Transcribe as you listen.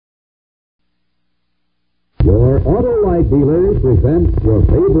Your Auto Light dealer presents your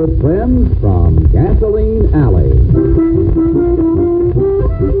favorite friends from Gasoline Alley.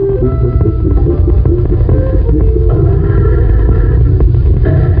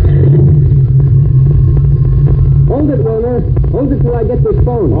 Hold it, Wilmer. Hold it till I get this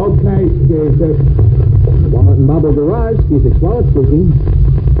phone. Okay, Steve. Wallet and Bobble Garage, Steve Wallet speaking.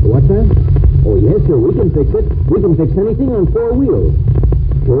 What's that? Oh, yes, sir, we can fix it. We can fix anything on four wheels.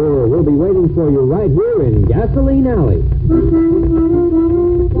 Sure, we'll be waiting for you right here in Gasoline Alley.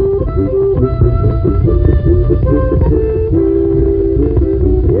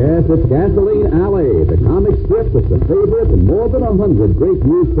 Yes, it's Gasoline Alley, the comic strip that's the favorite in more than 100 great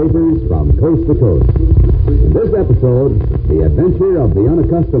newspapers from coast to coast. In this episode, the adventure of the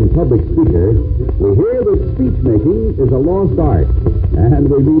unaccustomed public speaker, we hear that speech-making is a lost art, and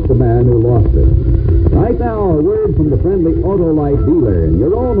we meet the man who lost it. Right now, a word from the friendly Auto Light dealer in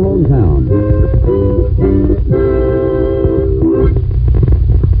your own hometown.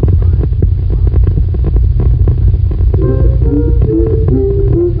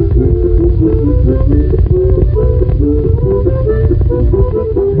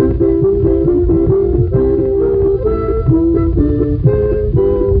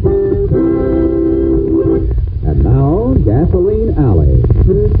 And now, Gasoline Alley.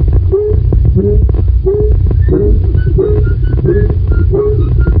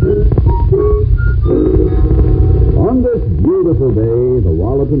 On this beautiful day, the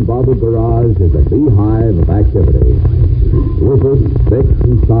Wallet and Bobble Garage is a beehive of activity. Rufus, Vic,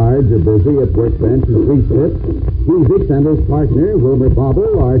 and Sarge are busy at workbench and grease pit. Keezik and his partner, Wilmer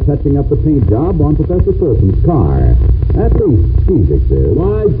Bobble, are touching up the paint job on Professor Fulton's car. At least Keezik is.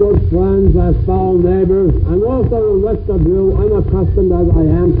 My good friends and fellow neighbors, and also the rest of you, unaccustomed as I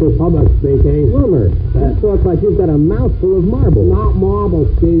am to public speaking. Wilmer, that looks like you've got a mouthful of marbles. Not marbles,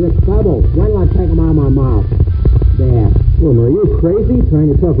 Steve, it's pebbles. When will I take them out of my mouth? There. Wilmer, are you crazy trying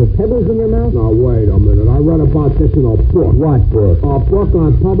to talk with pebbles in your mouth? Now, wait a minute. I read about this in a book. What book? A book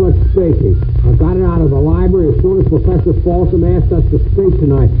on public speaking. I got it out of the library as soon as Professor Fulton asked us to speak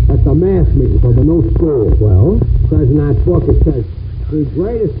tonight at the mass meeting for the new school. Well? It says in that book, it says, the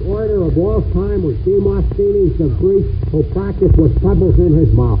greatest orator of all time was Demosthenes the Greek, who practiced with pebbles in his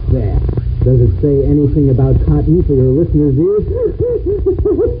mouth. There. Does it say anything about cotton for your listeners' ears?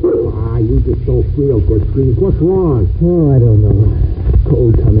 You just don't feel good, Steve. What's wrong? Oh, I don't know.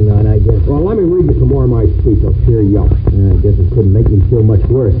 Cold coming on, I guess. Well, let me read you some more of my speech. I'll cheer you up. I guess it couldn't make me feel much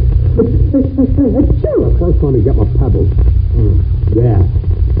worse. First, let me get my pebbles. Yeah.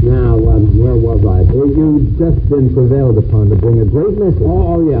 Now, where was I? You've just been prevailed upon to bring a great message.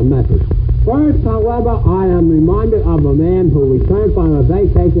 Oh, yeah, message. First, however, I am reminded of a man who returned from a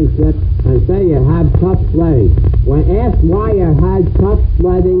vacation trip and said he had tough sledding. When asked why he had tough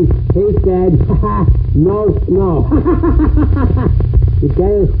sledding, he said, no snow. You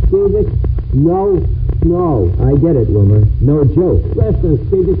get it, Stevie? No snow. I get it, Wilmer. No joke. Listen,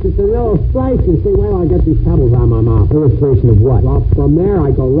 Stevie, it's an illustration. See, where do I get these pebbles out of my mouth? Illustration of what? Well, from there,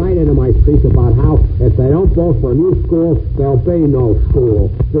 I go right into my speech about how if they don't vote for a new school, there'll be no school.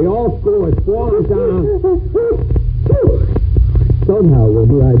 The old school is falling down. Somehow,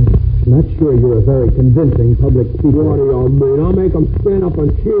 Wilmer, I'm not sure you're a very convincing public speaker. What do you mean? I'll make them stand up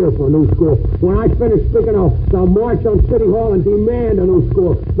and cheer for a new school. When I finish speaking, they'll march on City Hall and demand a new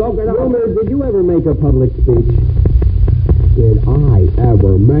school. They'll get out. Wilmer, did you ever make a public speech? Did I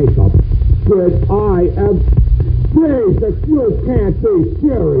ever make a... Did I ever... Jesus, you can't be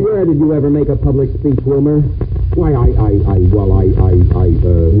serious. Where did you ever make a public speech, Wilmer? Why, Where?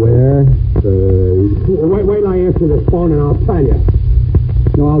 Wait till I answer this phone and I'll tell you.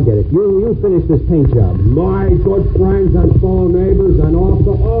 No, I'll get it. You finish this paint job. My good friends and fellow neighbors and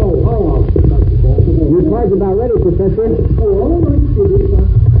also... Oh, Your car's about ready, Professor. all right,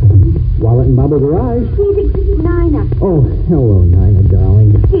 Wallet and Bobble Garage. Steve, this is Nina. Oh, hello, Nina,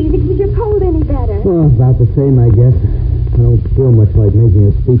 darling. Steve, is your cold any better? Oh, about the same, I guess. I don't feel much like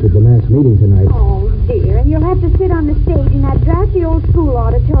making a speech at the mass meeting tonight. Oh, dear, and you'll have to sit on the stage in that drafty old school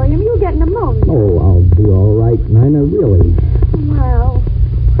auditorium. You'll get pneumonia. Oh, I'll be all right, Nina, really. Well,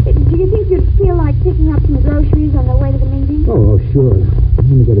 do you think you'd feel like picking up some groceries on the way to the meeting? Oh, sure. Let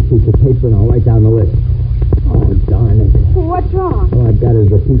me get a piece of paper and I'll write down the list. Oh, darn it. What's wrong? All I've got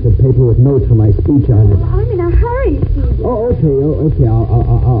is a piece of paper with notes for my speech on it. Well, I'm in a hurry, Steve. Oh, okay.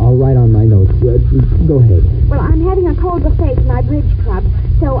 I'll write on my notes. Go ahead. Well, I'm having a cold buffet for my bridge club,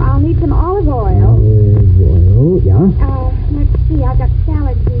 so I'll need some olive oil. Olive oil, yeah? Let's see, I've got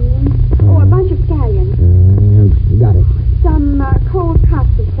salad greens. A bunch of scallions. Got it. Some cold cuts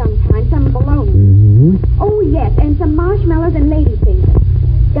of some kind, some bologna. Mm-hmm. Oh, yes, and some marshmallows and ladyfingers.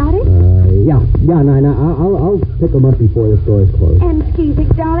 Got it? Yeah. Yeah, Nina, I'll pick them up before the store is closed. And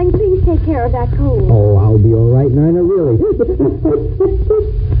Skeezick, darling, please take care of that cold. Oh, I'll be all right, Nina, really.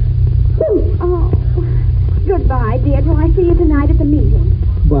 Oh, goodbye, dear, till I see you tonight at the meeting.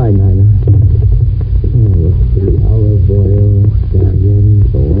 Bye, Nina. Let's see. Olive oil,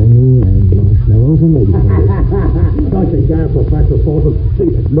 scallion, bologna, and marshmallows and ladyfingers. Such a guy, Professor Fulton.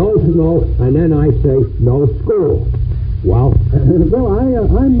 See, no, and then I say no school. Well, I'm a little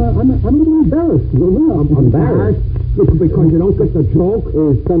embarrassed, Wilmer. I'm embarrassed? Because you don't get the joke?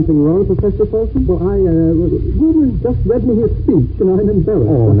 Is something wrong, Professor Fulton? Well, Wilmer just read me his speech, and I'm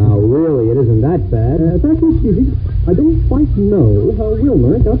embarrassed. Oh, now, really, it isn't that bad. That is, Stevie, I don't quite know how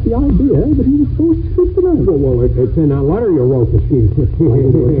Wilmer got the idea that he was supposed to speak tonight. Well, it's in that letter you wrote to Stevie.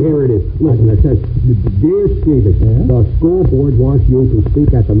 Here it is. Listen, it says, Dear Stevie, the school board wants you to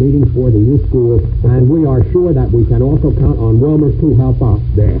speak at the meeting for the youth school, and we are sure that we can also count on Wilmer to help out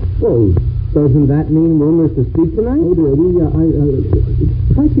there. Well, doesn't that mean Wilmer's to speak tonight? Oh, dear, the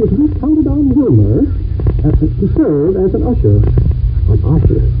fact is, we counted on Wilmer to serve as an usher. An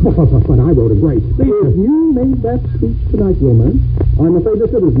usher? But I wrote a great speech. If you made that speech tonight, Wilmer, I'm afraid the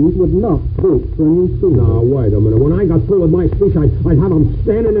citizens would not vote for a new school. Now, wait a minute. When I got through with my speech, I'd have them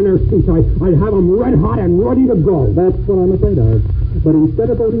standing in their seats. I'd have them red hot and ready to go. That's what I'm afraid of. But instead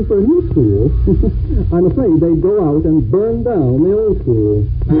of voting for a new school, I'm afraid they'd go out and burn down the old school.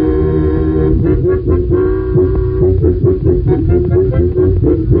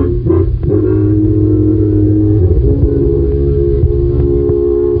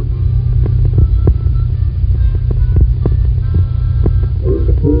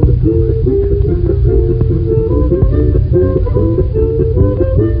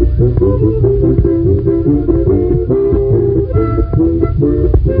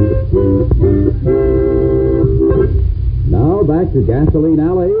 Now back to Gasoline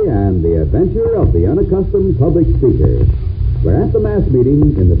Alley and the adventure of the unaccustomed public speaker. We're at the mass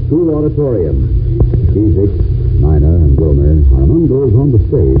meeting in the school auditorium. Skeezick, Nina, and Wilmer are among those on the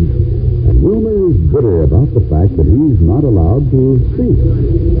stage, and Wilmer is bitter about the fact that he's not allowed to speak.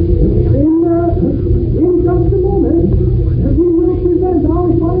 In just a moment, we will present our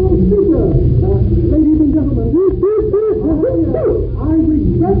final speaker. Ladies and gentlemen, I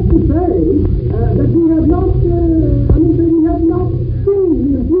regret to say that we have not seen the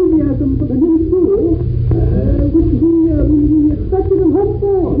enthusiasm for the new school, which we expected and hoped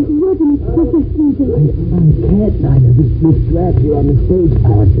for. I can't, Nina. This draft here on the stage.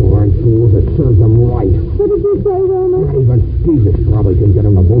 Darn fools, it serves them right. What did you say, Wilmer? Even Skeezick probably can get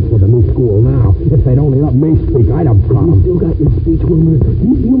them to vote for the new school now. If they'd only let me speak, I'd have got them. You still got your speech, Wilmer.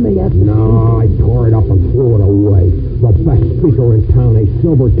 You may have to... No, I tore it up and threw it away. The best speaker in town, a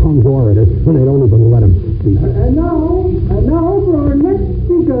silver-tongued orator, and they don't even let him speak. And now for our next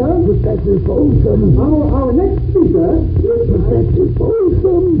speaker, Professor Folsom. Our next speaker is Professor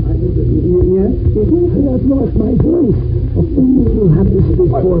Folsom. Yes? I've lost my voice. You'll have to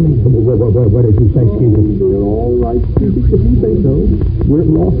speak for me. What did you say, Skeezick? You're all right, Skeezick, if you say so. We're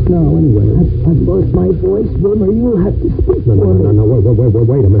lost now, anyway. I've lost my voice, Wilmer. You'll have to speak for me. No,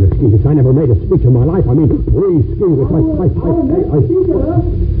 wait a minute, Skeezick. I never made a speech in my life. I mean, please, Skeezick. Our next speaker,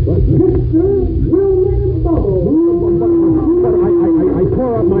 Mr. Wilmer Bubble. But I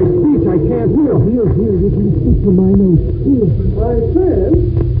tore up my speech. I can't hear. Here, you can speak to my notes. Here. I said,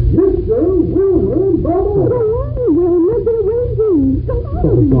 Mr. Wilmer Bubble. Wilmer, they're waiting. Come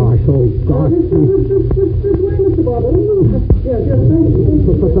on. Oh, gosh. This way, Mr. Bubble. Yes,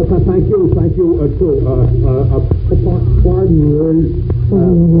 thank you. Pardon me.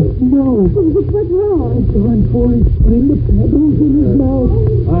 No. What's wrong? Darn boy, putting the pebbles in his mouth.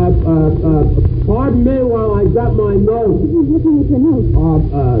 Pardon me while I got my notes. He's looking at your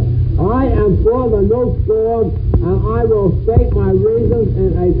notes. I am for the new school, and I will state my reasons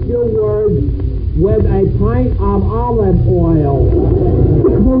in a few words with a pint of olive oil.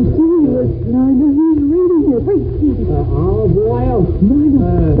 Oh, serious, Nina. He's reading it. Wait, Stevie. Olive oil?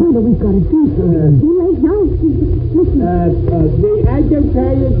 Nina, we've got to do something. Too late now, Stevie. Listen. The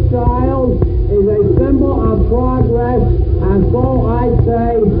educated child is a symbol of progress, and so I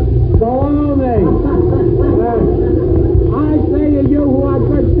say, baloney. I say to you who are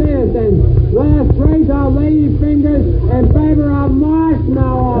good citizens, let us raise our lady fingers in favor of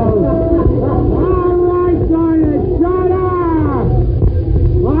marshmallows. All right, Sonny, shut up.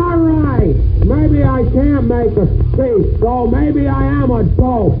 All right, maybe I can't make a speech, so maybe I am a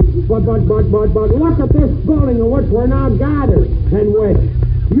dope. But look at this building in which we're now gathered, in which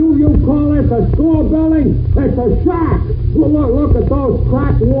You call this a school building? It's a shack. Look at those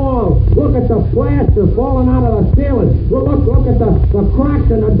cracked walls. Look at the plaster falling out of the ceiling. Look at the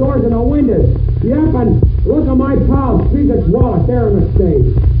cracks in the doors and the windows. Yep, and look at my pal, Jesus Wallace, there on the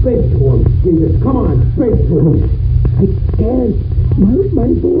stage. Speak to him, Jesus. Come on, speak to him. I can't. My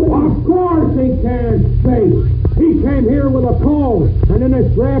boy. Of course he can't speak. He came here with a cold, and in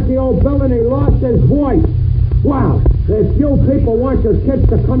this drafty old building he lost his voice. Wow, if you people want your kids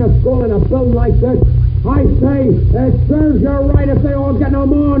to come to school in a building like this, I say it serves you right if they all get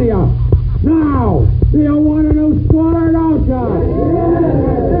pneumonia. Now, do you want a new school or don't you?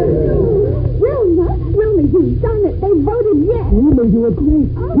 Wilmer, you've done it. They voted yes. Wilmer, you were great.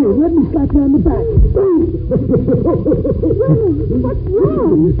 Here, let me slap you on the back. Wilmer, what's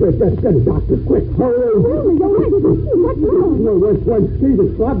wrong? Get a doctor, quick. Hurry. Wilmer, you're right. What's wrong? No, when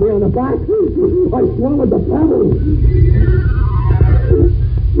Jesus slapped me on the back, I swallowed the pebbles.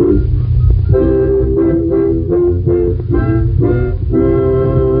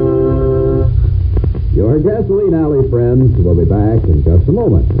 Your Gasoline Alley friends will be back in just a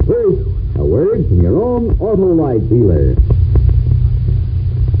moment. First, a word from your own auto light dealer.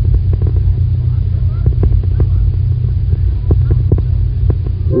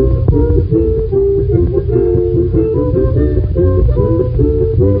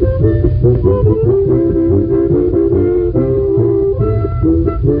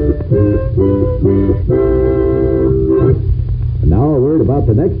 And now a word about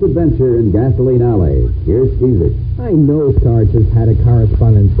the next adventure in Gasoline Alley. Here's Skeezer. I know Sarge has had a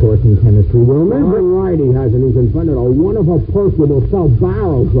correspondence course in chemistry, Wilmer. All right, he hasn't. He's invented a wonderful perfume will sell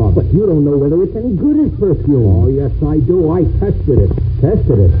barrels of. But you don't know whether it's any good as perfume. Oh, yes, I do. I tested it.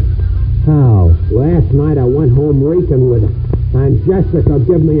 Tested it? How? Last night I went home reeking with it, and Jessica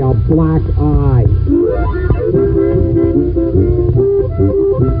gave me a black eye.